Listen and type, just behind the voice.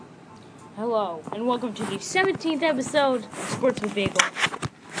Hello, and welcome to the 17th episode of Sports with Bagel.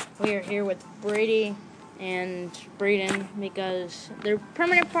 We are here with Brady and Braden because they're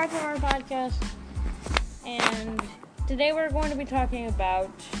permanent parts of our podcast. And today we're going to be talking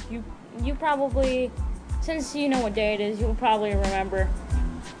about, you probably, since you know what day it is, you'll probably remember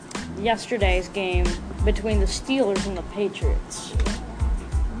yesterday's game between the Steelers and the Patriots.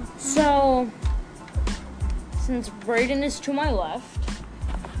 So, since Braden is to my left,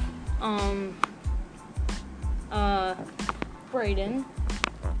 Braden,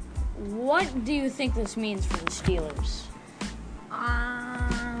 what do you think this means for the Steelers?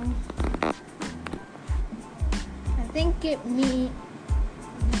 I think it means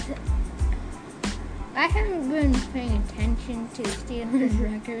I haven't been paying attention to the Steelers'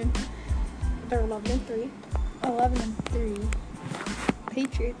 record. They're 11-3. 11-3.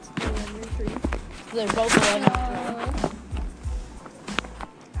 Patriots 11-3. They're both 11-3.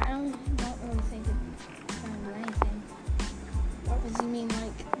 I don't really think it's gonna do anything. Does it mean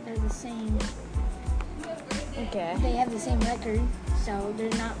like they're the same? Okay. They have the same record, so they're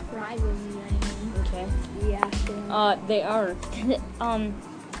not rivals anymore. Okay. Yeah. They are.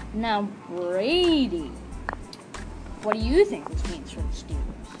 Now Brady, what do you think this means for the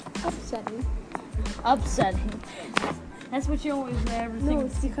Steelers? Upsetting. That's what you always ever think. No,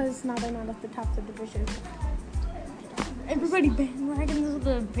 it's because now they're not at the top of the division. Everybody bandwagons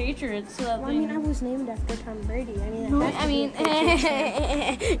the Patriots. So that Well, I was named after Tom Brady. No. Why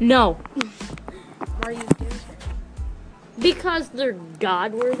are you doing that? Because they're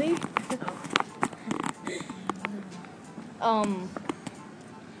God-worthy.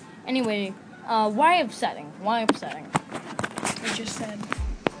 Anyway, why upsetting? Why upsetting? I just said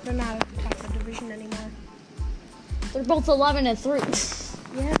they're not at the top of the division anymore. They're both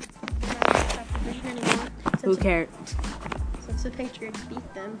 11-3. Yeah. They're not at the top of the division anymore. Who cares? Since the Patriots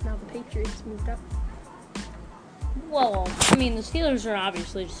beat them, now the Patriots moved up. Well, I mean, the Steelers are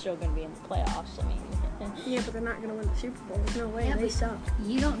obviously still going to be in the playoffs. I mean, Yeah, but they're not going to win the Super Bowl. There's no way. Yeah, They but suck.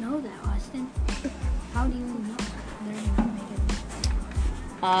 You don't know that, Austin. How do you know they're gonna make it?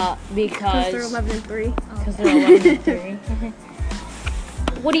 Because they're because 11-3. because they're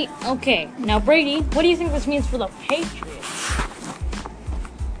 11-3. Okay, now Brady, what do you think this means for the Patriots?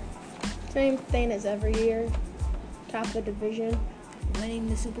 Same thing as every year. Top of the division. Winning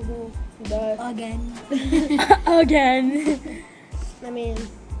the Super Bowl Again. Again. I mean,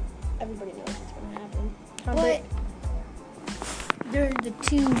 everybody knows what's going to happen. Tom But Brady- they're the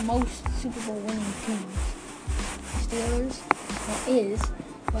two most Super Bowl winning teams. Steelers is,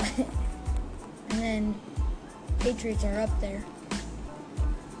 but and then Patriots are up there.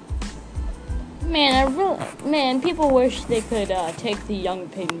 Man, people wish they could take the young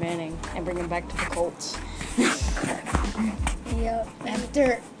Peyton Manning and bring him back to the Colts. Yep.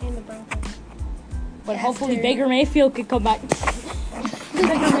 After and the Broncos. But hopefully After- Baker Mayfield could come back.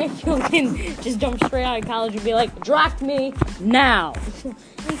 Baker Mayfield can just jump straight out of college and be like, draft me now. they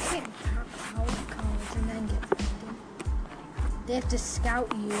can't drop out of college and then get drafted. They have to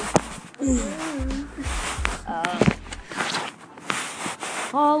scout you.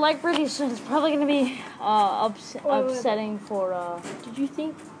 Like Brady said, it's probably going to be upsetting for... Did you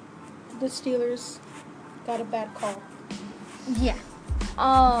think the Steelers got a bad call? Yeah.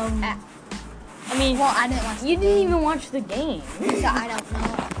 I mean, Well, I didn't watch. you didn't even watch the game. So I don't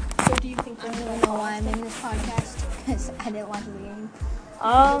know. So do you think I they're don't going even know why I'm in this podcast because I didn't watch the game.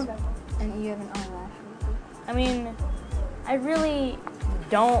 And you haven't all watched. I mean, I really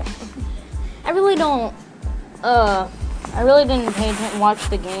didn't pay attention, watch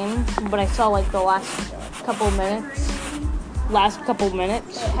the game, but I saw like the last couple minutes. It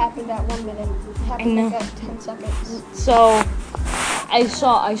happened at 1 minute. It happened know. like at 10 seconds. So I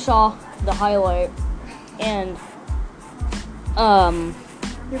saw the highlight, and You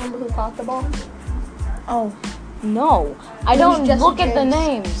remember who caught the ball? oh no, I It was don't Jesse look at the James.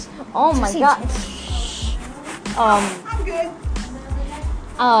 names. Oh my Jesse god. I'm good.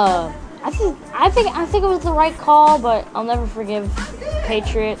 I think it was the right call, but I'll never forgive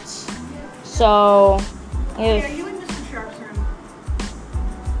Patriots. So if You and Mr. Sharp's room.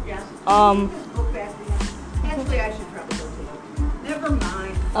 Yes. Look back again. Actually, I should probably go to it. Never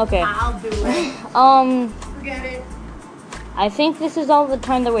mind. okay. I'll do it. Forget it. I think this is all the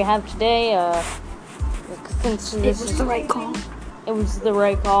time that we have today. Since It this was is the right call. it was the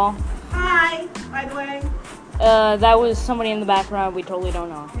right call. Hi, by the way. That was somebody in the background we totally don't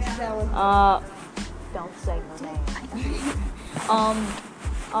know. This is Alan. Don't say her name.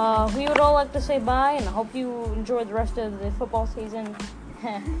 We would all like to say bye, and I hope you enjoy the rest of the football season.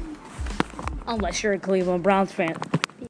 Unless you're a Cleveland Browns fan.